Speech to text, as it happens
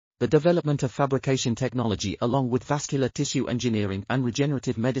The development of fabrication technology along with vascular tissue engineering and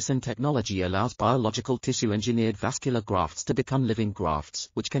regenerative medicine technology allows biological tissue-engineered vascular grafts to become living grafts,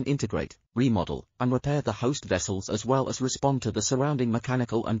 which can integrate, remodel, and repair the host vessels as well as respond to the surrounding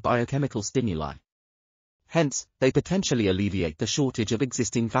mechanical and biochemical stimuli. Hence, they potentially alleviate the shortage of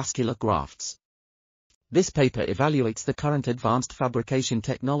existing vascular grafts. This paper evaluates the current advanced fabrication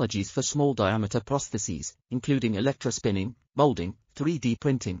technologies for small diameter prostheses, including electrospinning, molding, 3D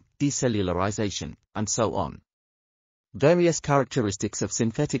printing, decellularization, and so on. Various characteristics of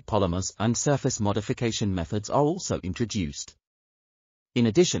synthetic polymers and surface modification methods are also introduced. In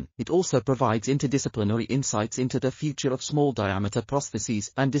addition, it also provides interdisciplinary insights into the future of small diameter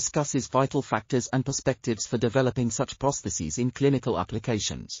prostheses and discusses vital factors and perspectives for developing such prostheses in clinical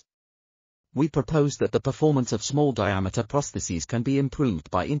applications. We propose that the performance of small diameter prostheses can be improved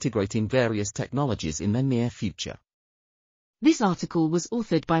by integrating various technologies in the near future. This article was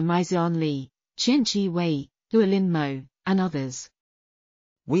authored by Mei-Xian Li, Qian-Qi Wei, Hui-Lin Mo, and others.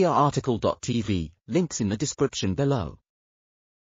 We are RTCLTV, links in the description below.